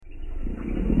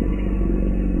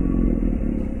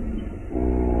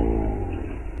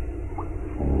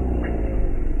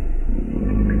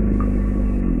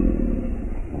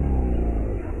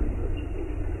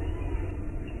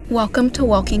Welcome to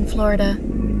Walking Florida,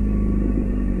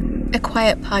 a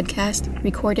quiet podcast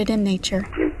recorded in nature.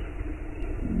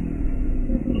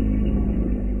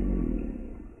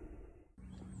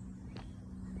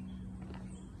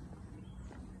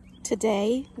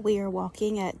 Today, we are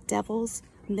walking at Devil's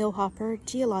Millhopper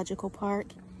Geological Park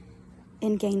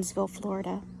in Gainesville,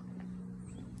 Florida.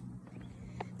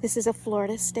 This is a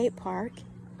Florida state park.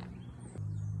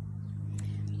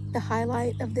 The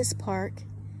highlight of this park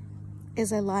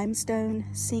is a limestone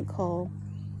sinkhole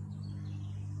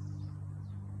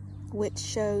which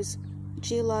shows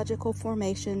geological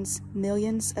formations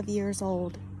millions of years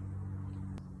old.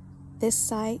 This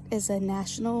site is a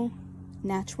national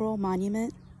natural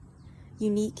monument,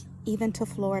 unique even to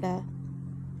Florida.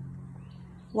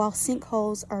 While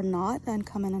sinkholes are not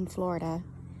uncommon in Florida,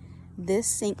 this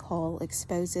sinkhole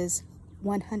exposes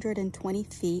 120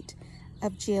 feet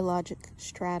of geologic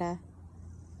strata.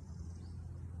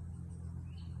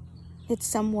 It's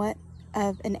somewhat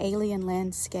of an alien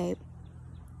landscape.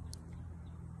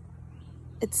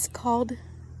 It's called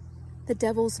the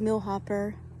Devil's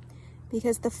Millhopper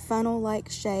because the funnel-like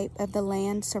shape of the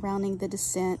land surrounding the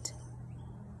descent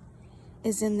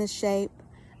is in the shape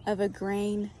of a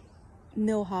grain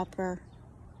millhopper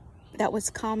that was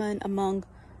common among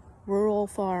rural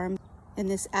farms in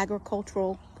this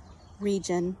agricultural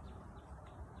region.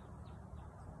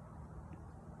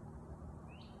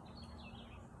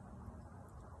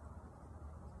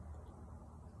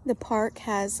 The park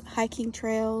has hiking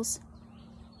trails,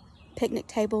 picnic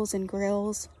tables and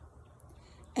grills,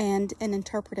 and an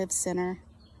interpretive center.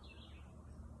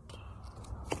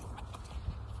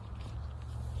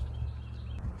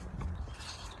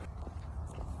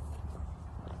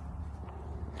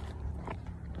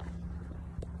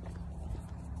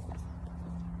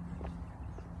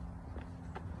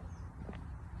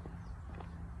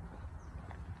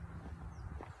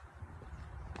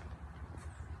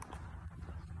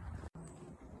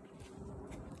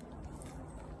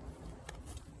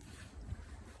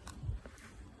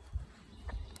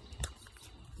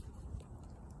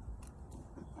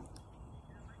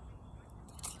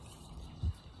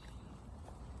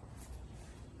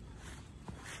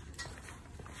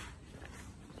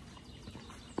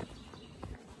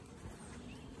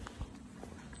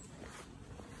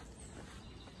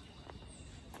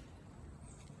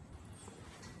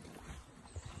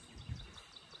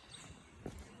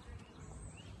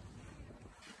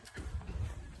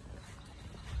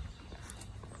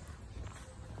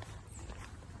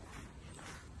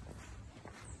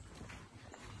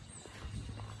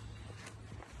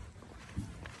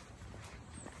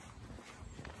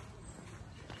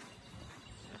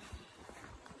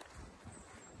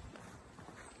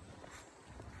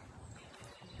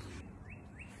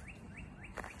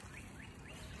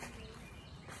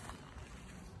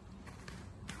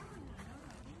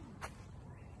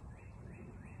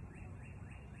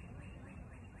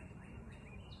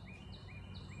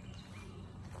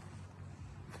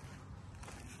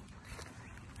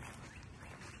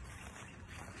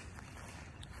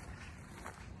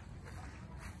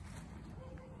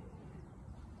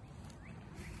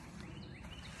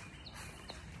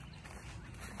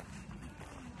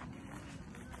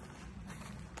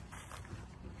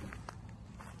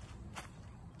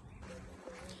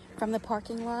 From the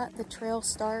parking lot, the trail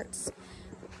starts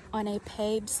on a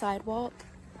paved sidewalk.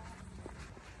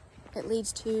 It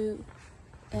leads to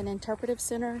an interpretive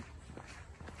center.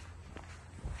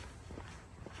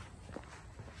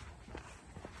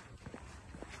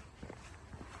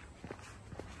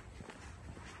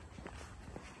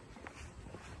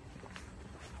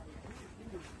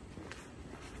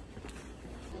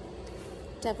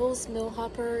 Devil's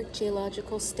Millhopper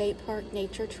Geological State Park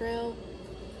Nature Trail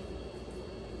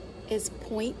is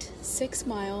 0.6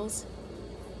 miles.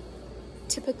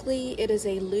 Typically, it is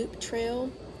a loop trail.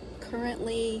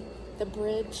 Currently, the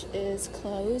bridge is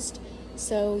closed,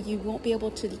 so you won't be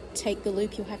able to take the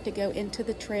loop. You'll have to go into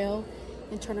the trail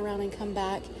and turn around and come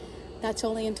back. That's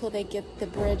only until they get the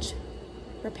bridge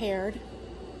repaired.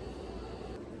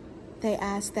 They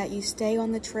ask that you stay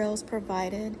on the trails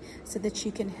provided so that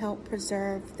you can help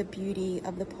preserve the beauty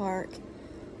of the park.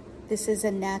 This is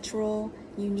a natural,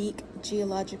 unique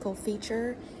geological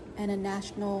feature and a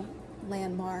national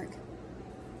landmark.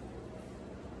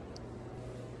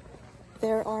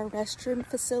 There are restroom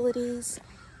facilities,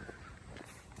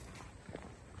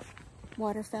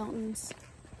 water fountains.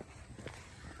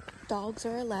 Dogs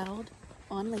are allowed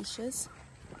on leashes.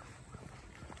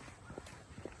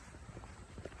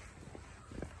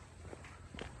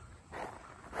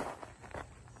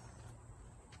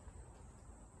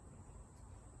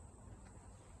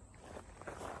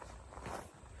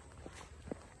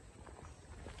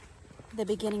 The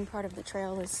beginning part of the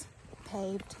trail is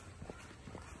paved.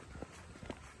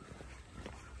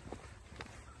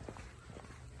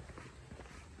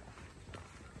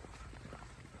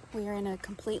 We are in a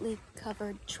completely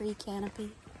covered tree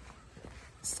canopy.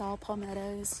 Saw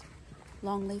palmettos,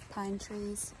 longleaf pine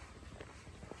trees,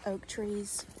 oak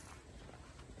trees,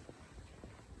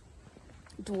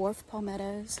 dwarf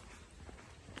palmettos.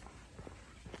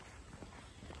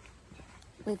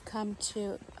 We've come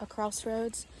to a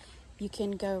crossroads. You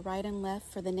can go right and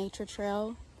left for the nature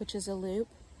trail, which is a loop,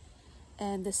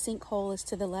 and the sinkhole is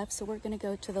to the left, so we're going to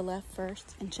go to the left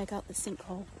first and check out the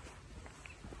sinkhole.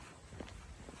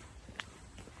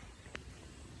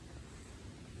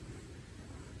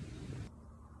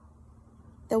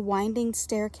 The winding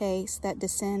staircase that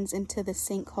descends into the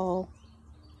sinkhole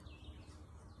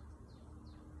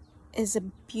is a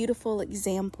beautiful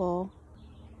example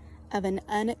of an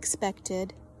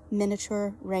unexpected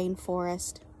miniature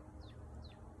rainforest.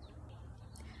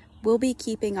 We'll be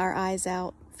keeping our eyes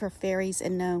out for fairies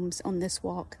and gnomes on this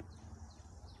walk.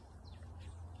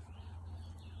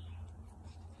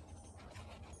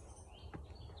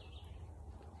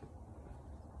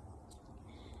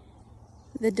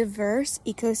 The diverse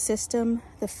ecosystem,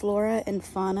 the flora and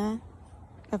fauna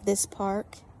of this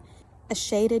park, a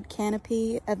shaded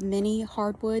canopy of many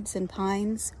hardwoods and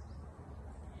pines,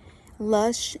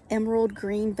 lush emerald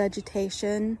green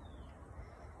vegetation,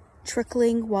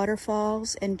 trickling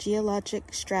waterfalls and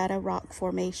geologic strata rock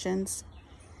formations.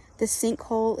 The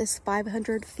sinkhole is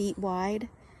 500 feet wide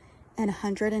and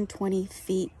 120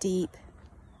 feet deep.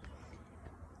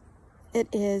 It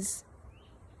is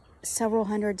several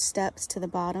hundred steps to the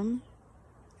bottom.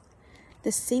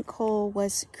 The sinkhole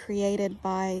was created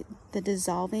by the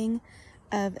dissolving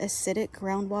of acidic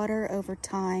groundwater over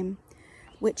time,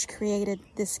 which created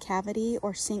this cavity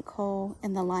or sinkhole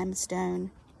in the limestone.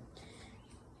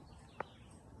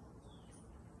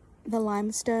 The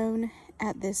limestone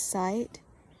at this site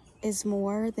is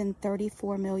more than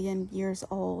 34 million years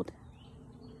old.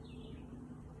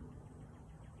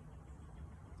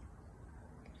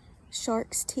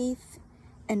 Shark's teeth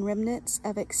and remnants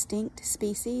of extinct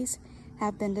species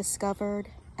have been discovered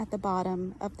at the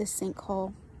bottom of the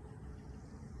sinkhole.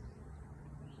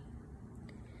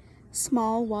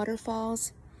 Small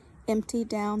waterfalls empty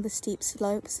down the steep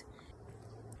slopes,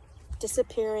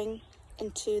 disappearing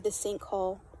into the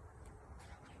sinkhole.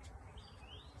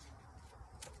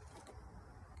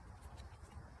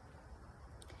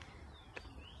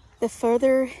 The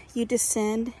further you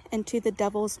descend into the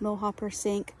Devil's Millhopper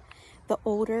sink, the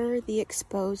older the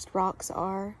exposed rocks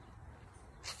are.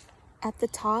 At the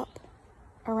top,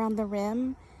 around the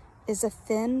rim, is a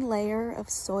thin layer of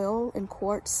soil and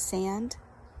quartz sand.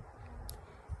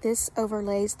 This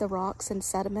overlays the rocks and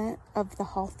sediment of the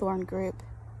Hawthorne group.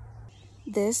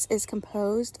 This is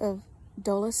composed of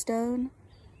dolostone,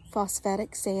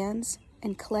 phosphatic sands,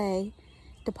 and clay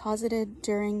deposited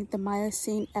during the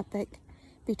Miocene epoch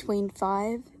between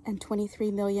 5 and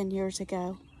 23 million years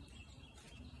ago.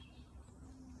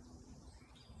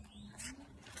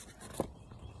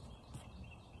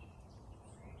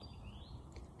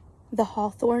 The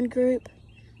Hawthorne group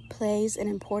plays an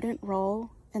important role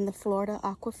in the Florida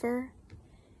aquifer.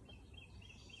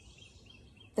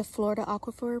 The Florida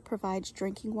aquifer provides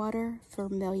drinking water for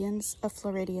millions of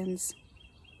Floridians.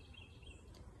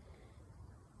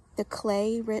 The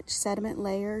clay-rich sediment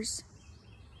layers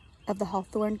of the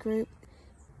Hawthorne group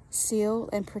seal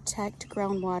and protect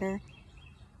groundwater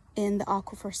in the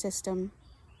aquifer system.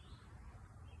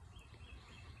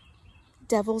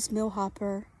 Devil's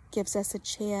Millhopper gives us a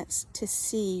chance to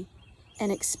see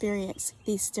and experience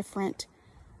these different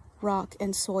rock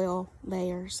and soil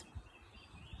layers.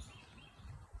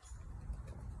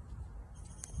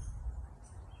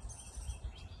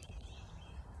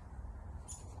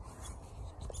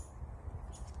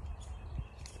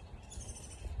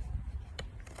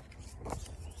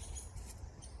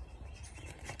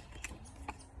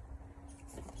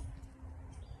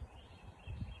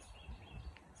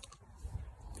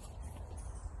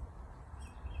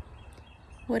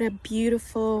 What a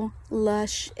beautiful,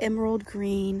 lush, emerald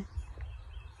green,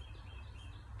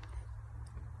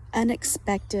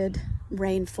 unexpected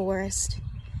rainforest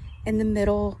in the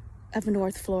middle of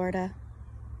North Florida.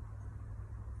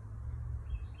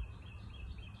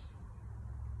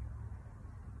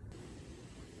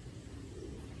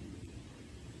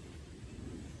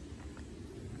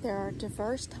 There are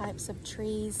diverse types of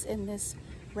trees in this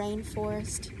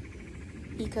rainforest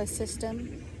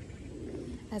ecosystem.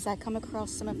 As I come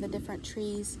across some of the different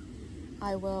trees,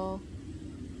 I will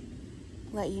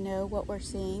let you know what we're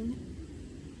seeing.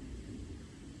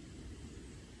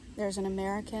 There's an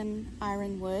American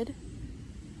ironwood.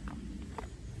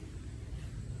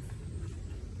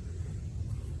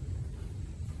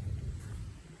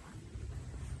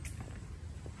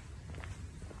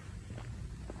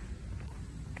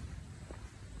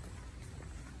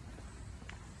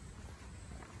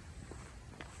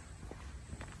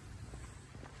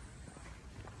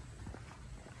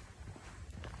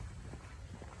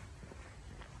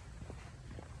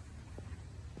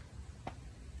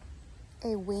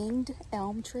 A winged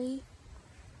elm tree.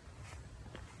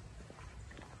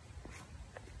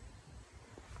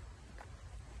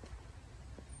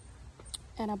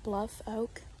 And a bluff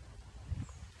oak.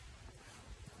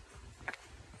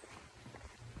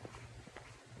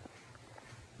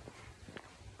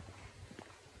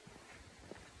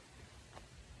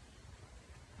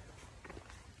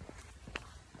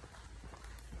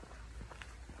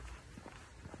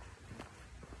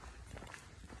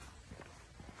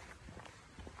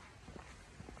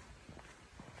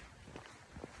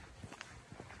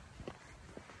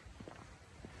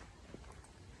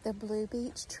 The blue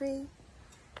beech tree.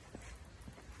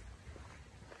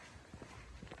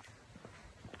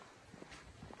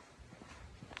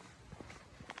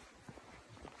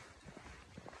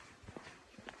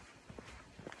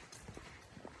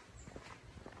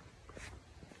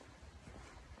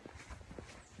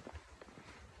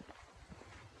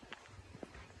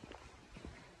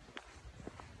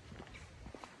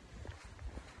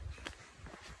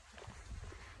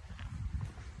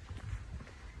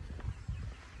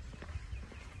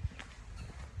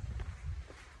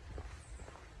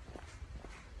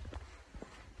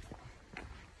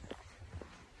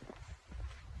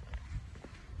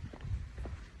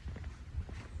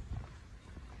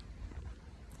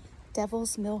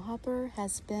 Devil's Millhopper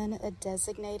has been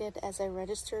designated as a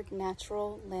registered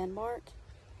natural landmark.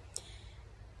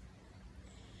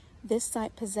 This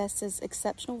site possesses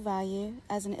exceptional value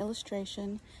as an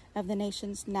illustration of the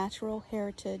nation's natural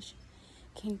heritage,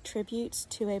 contributes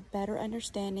to a better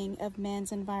understanding of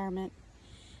man's environment.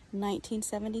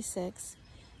 1976,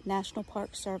 National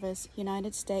Park Service,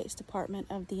 United States Department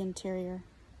of the Interior.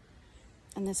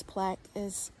 And this plaque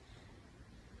is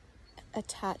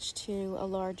attached to a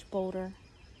large boulder.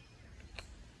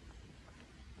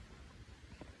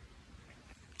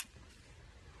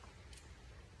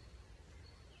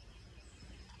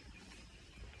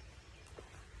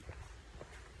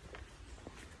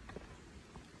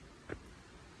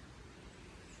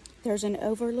 There's an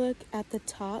overlook at the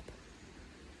top,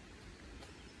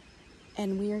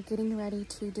 and we are getting ready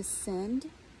to descend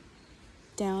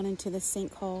down into the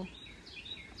sinkhole.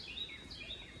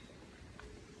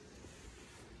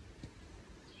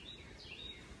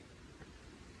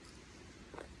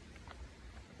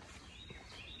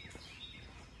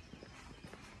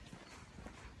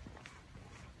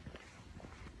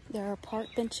 There are park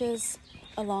benches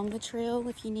along the trail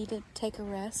if you need to take a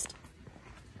rest.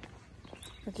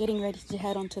 We're getting ready to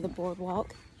head onto the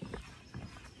boardwalk.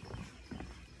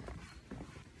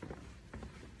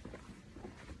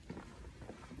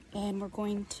 And we're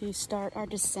going to start our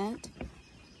descent.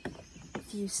 A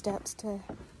few steps to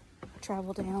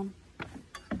travel down.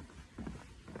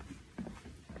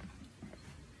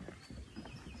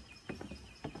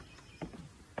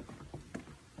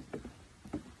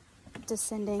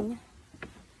 Descending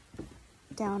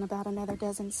down about another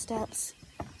dozen steps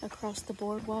across the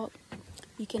boardwalk.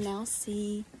 You can now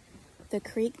see the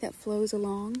creek that flows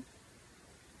along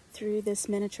through this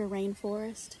miniature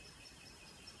rainforest.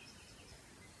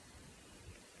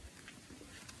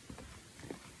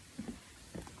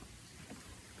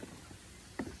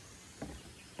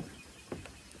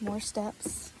 More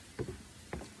steps,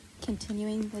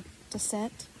 continuing the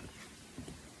descent.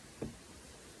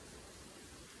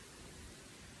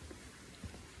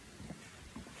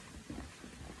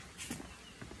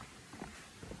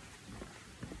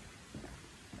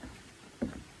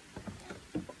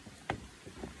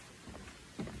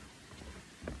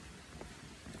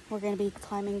 We're going to be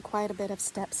climbing quite a bit of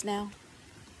steps now,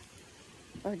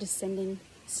 or descending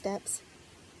steps.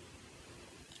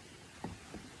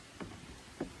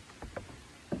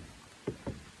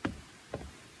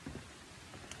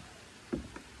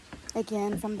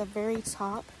 Again, from the very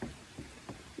top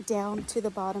down to the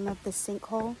bottom of the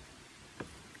sinkhole,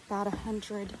 about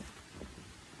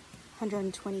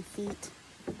 120 feet.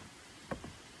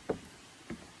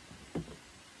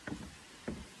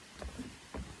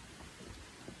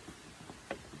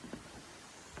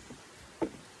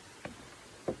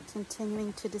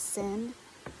 Continuing to descend.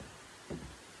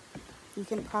 You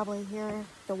can probably hear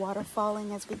the water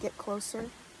falling as we get closer.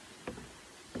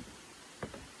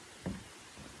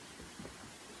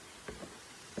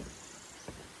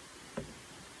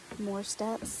 more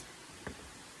steps.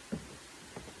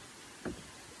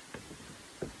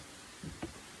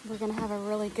 We're going to have a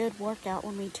really good workout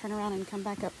when we turn around and come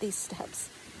back up these steps.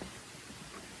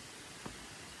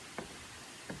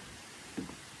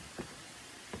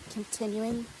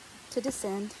 Continuing to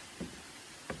descend.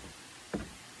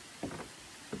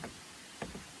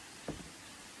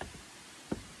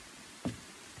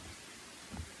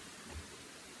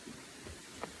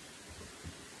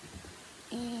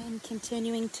 And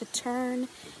continuing to turn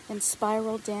and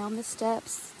spiral down the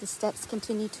steps. The steps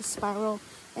continue to spiral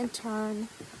and turn.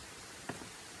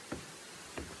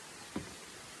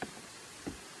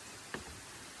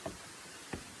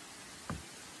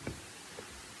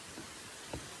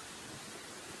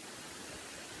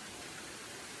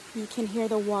 You can hear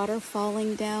the water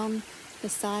falling down the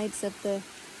sides of the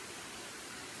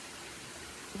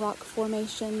rock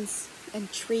formations,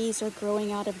 and trees are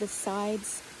growing out of the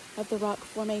sides of the rock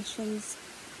formations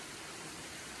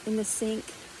in the sink.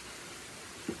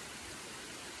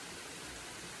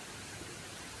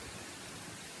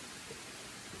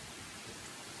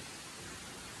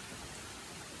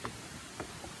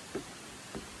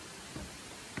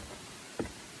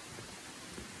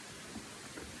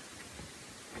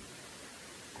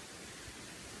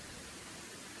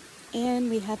 And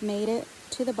we have made it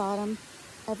to the bottom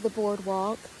of the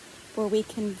boardwalk where we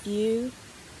can view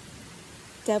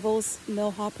Devil's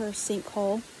Millhopper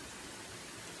sinkhole.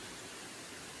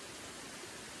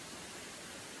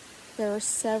 There are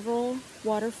several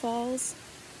waterfalls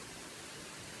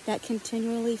that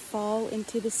continually fall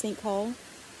into the sinkhole.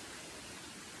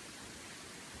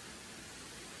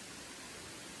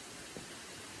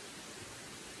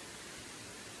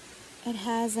 It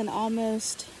has an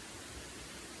almost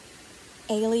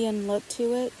alien look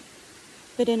to it,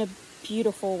 but in a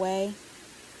beautiful way.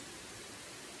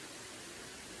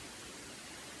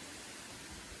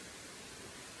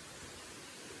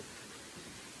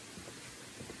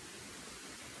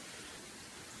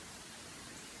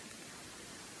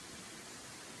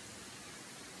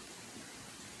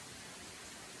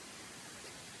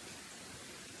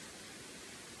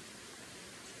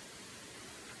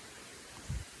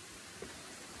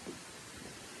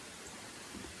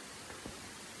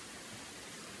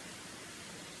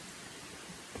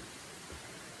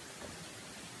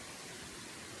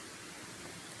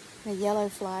 The yellow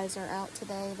flies are out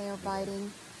today. They are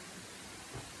biting.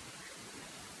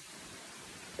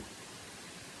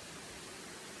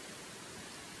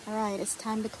 All right, it's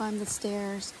time to climb the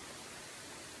stairs.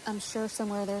 I'm sure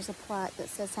somewhere there's a plaque that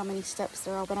says how many steps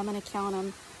there are, but I'm going to count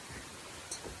them.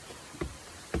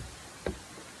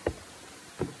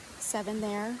 7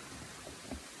 there.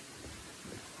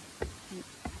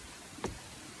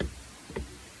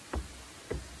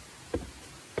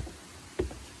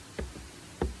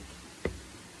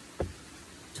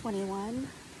 21.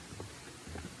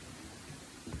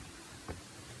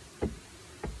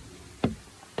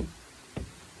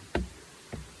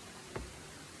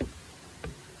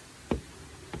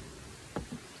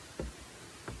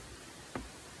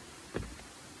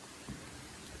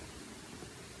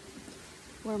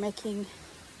 'We're making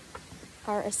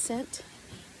our ascent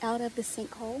out of the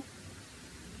sinkhole.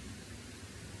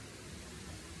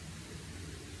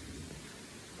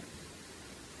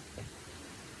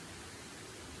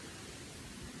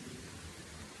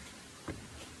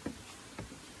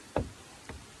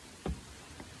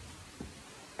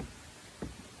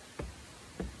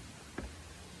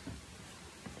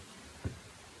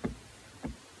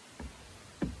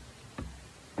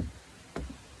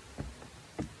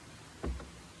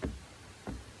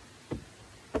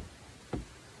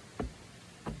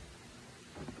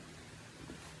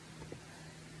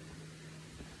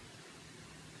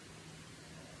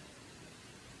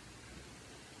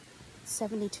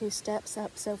 "72 steps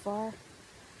up so far.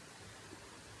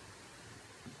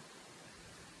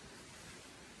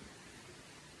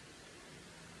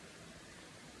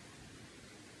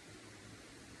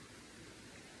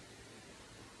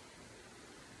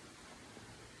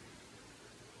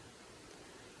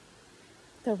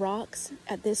 The rocks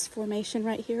at this formation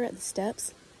right here at the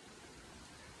steps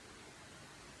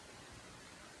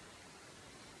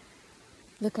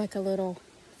look like a little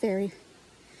fairy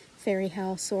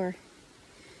house, or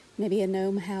maybe a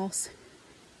gnome house.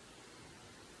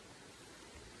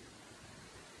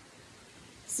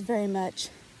 It's very much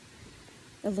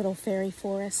a little fairy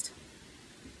forest.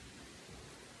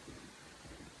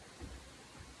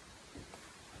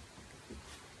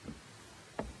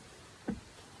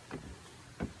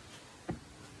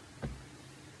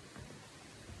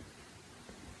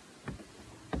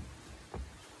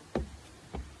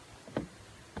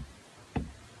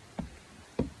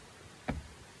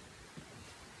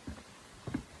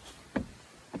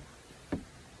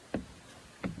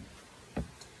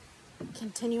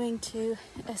 Continuing to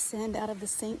ascend out of the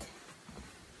sink.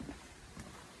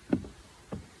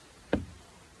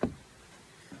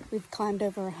 We've climbed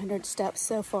over 100 steps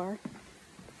so far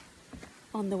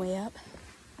on the way up.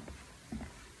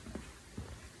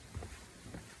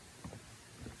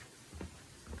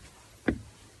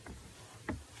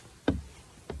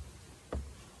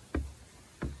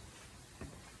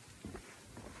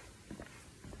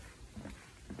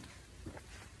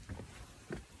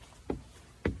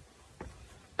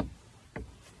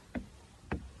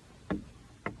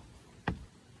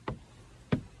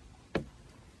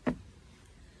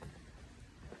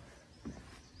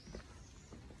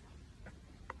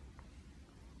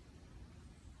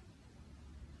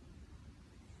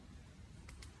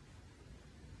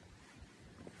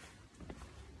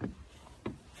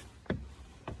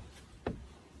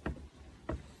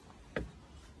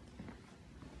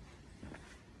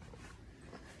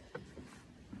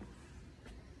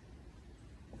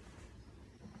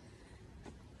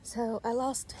 So I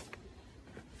lost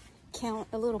count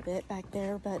a little bit back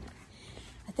there, but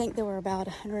I think there were about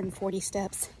 140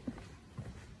 steps.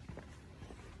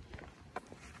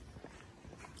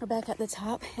 We're back at the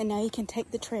top, and now you can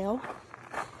take the trail.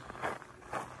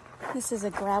 This is a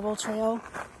gravel trail.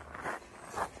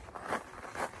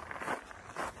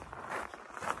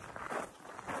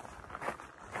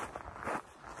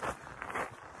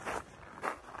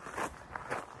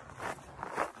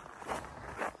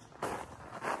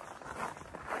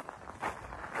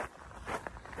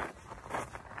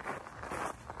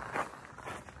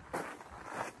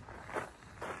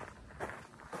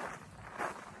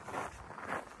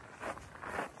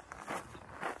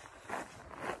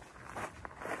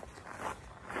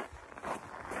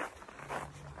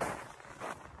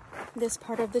 This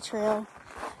part of the trail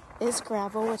is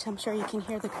gravel, which I'm sure you can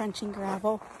hear the crunching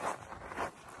gravel.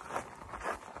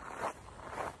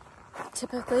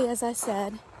 Typically, as I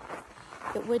said,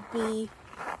 it would be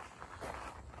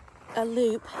a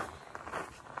loop,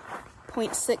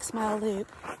 0.6 mile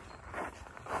loop,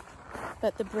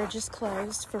 but the bridge is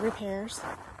closed for repairs.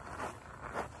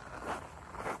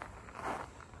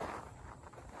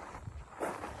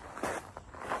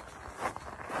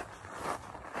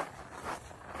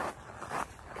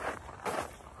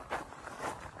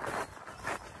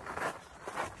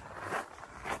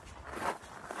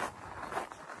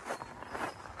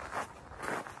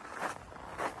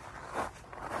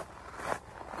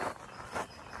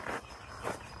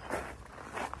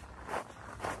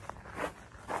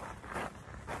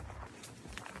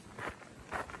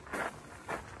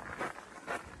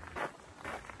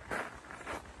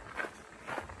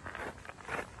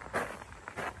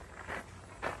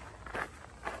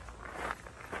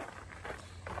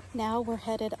 Now we're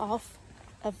headed off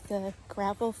of the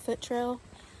gravel foot trail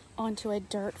onto a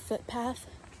dirt footpath.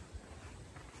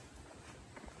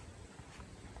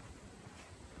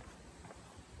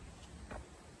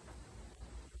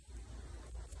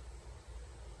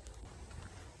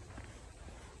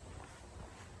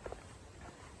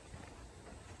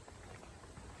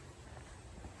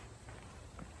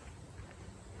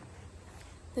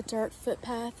 The dirt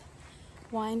footpath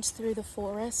winds through the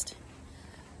forest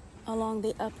along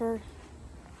the upper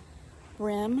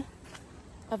rim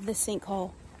of the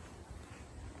sinkhole.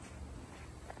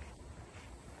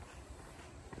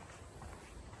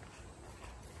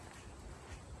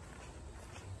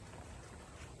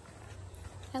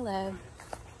 Hello.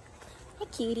 Hi,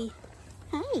 cutie.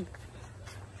 Hi.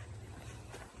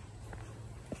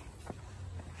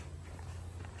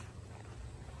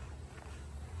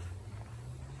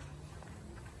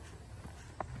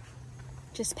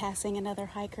 Just passing another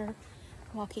hiker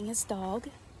walking his dog.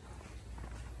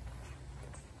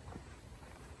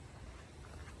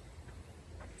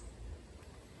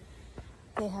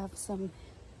 They have some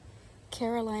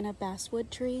Carolina basswood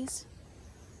trees.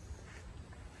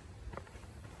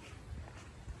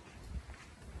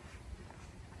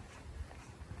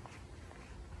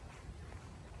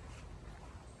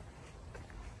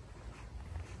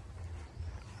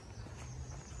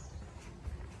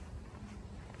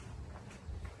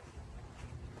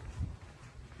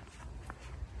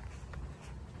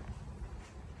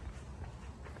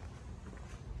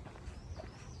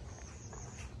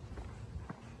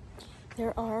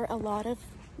 There are a lot of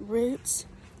roots,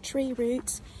 tree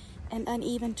roots, and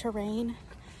uneven terrain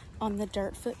on the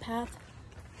dirt footpath.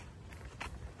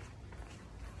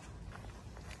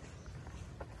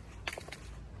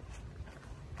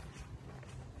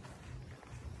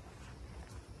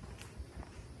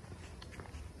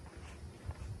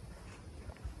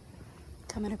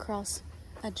 Coming across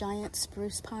a giant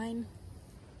spruce pine.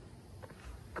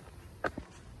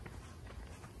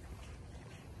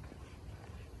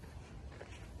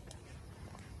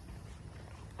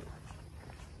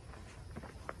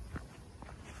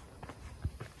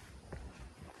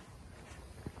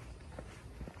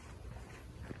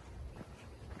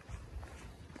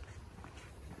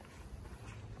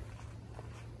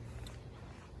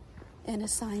 and a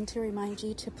sign to remind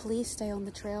you to please stay on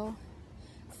the trail.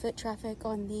 Foot traffic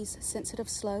on these sensitive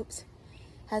slopes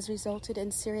has resulted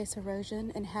in serious erosion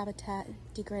and habitat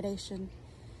degradation.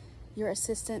 Your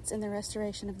assistance in the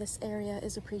restoration of this area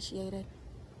is appreciated.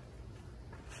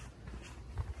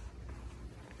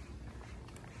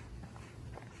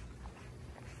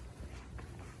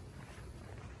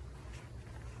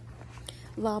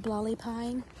 Loblolly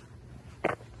pine.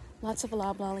 Lots of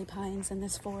loblolly pines in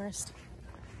this forest.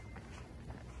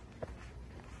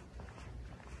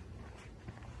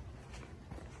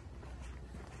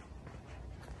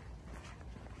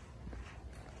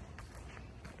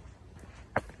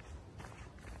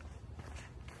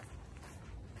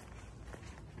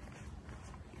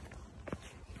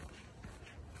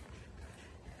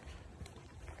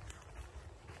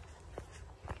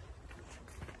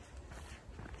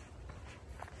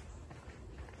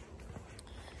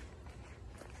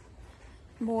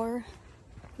 More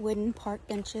wooden park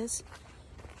benches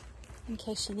in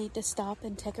case you need to stop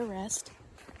and take a rest.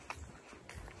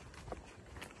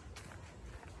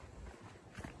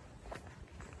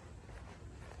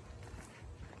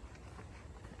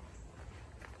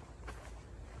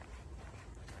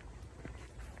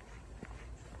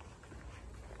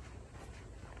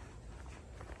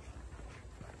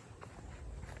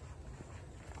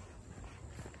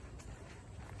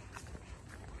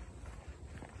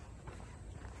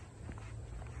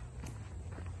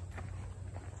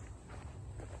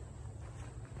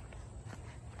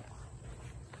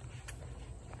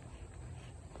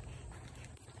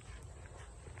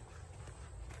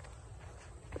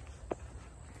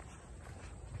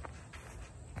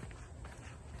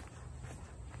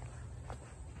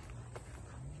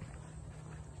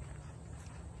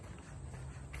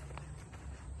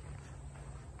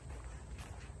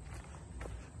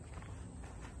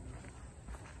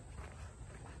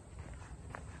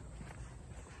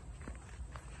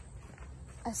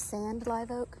 A sand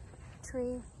live oak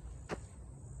tree.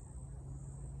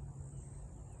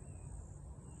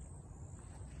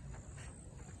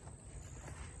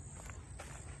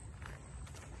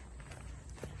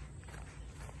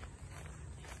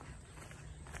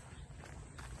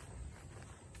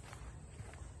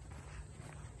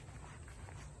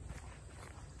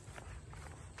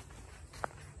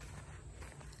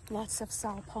 Lots of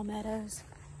saw palmettos.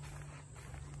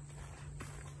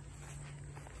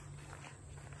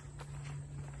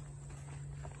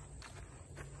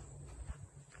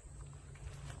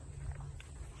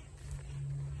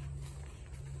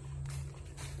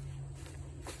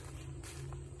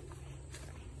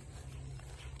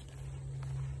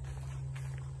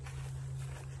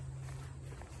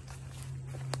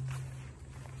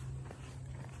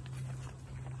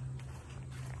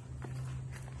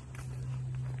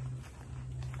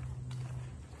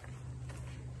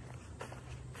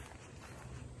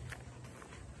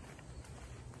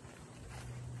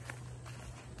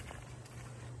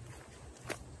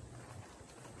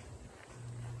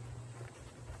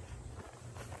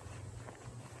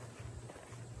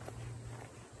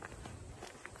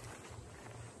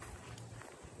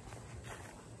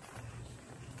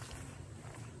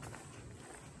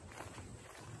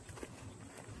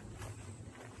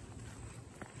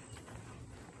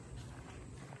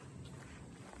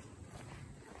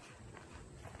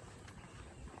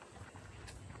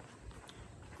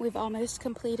 We've almost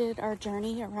completed our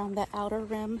journey around the outer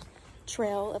rim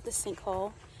trail of the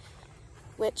sinkhole,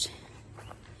 which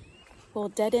will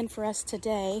dead end for us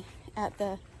today at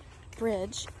the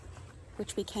bridge,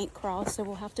 which we can't cross, so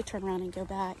we'll have to turn around and go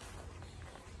back.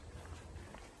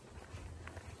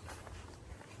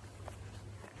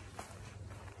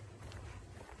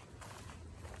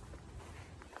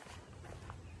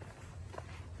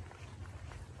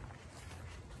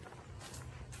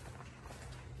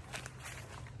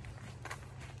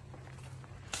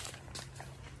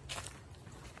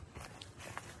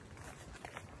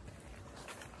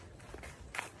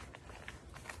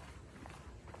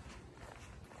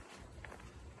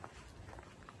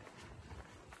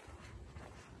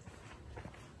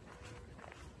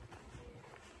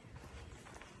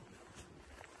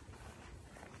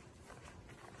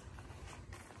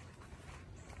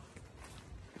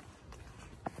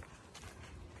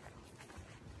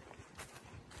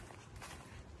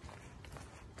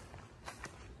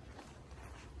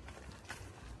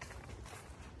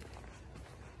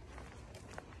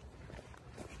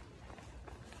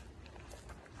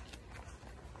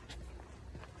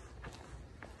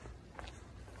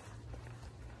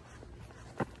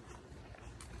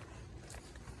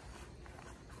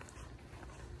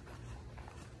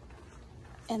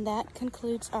 And that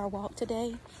concludes our walk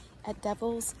today. at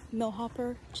Devil's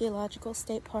Millhopper Geological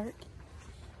State Park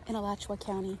in Alachua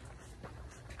County.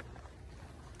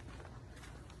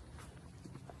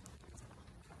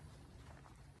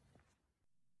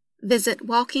 Visit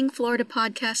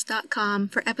walkingfloridapodcast.com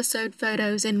for episode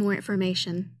photos and more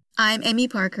information. I'm Amy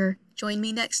Parker. Join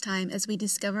me next time as we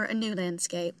discover a new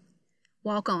landscape.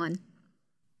 Walk on.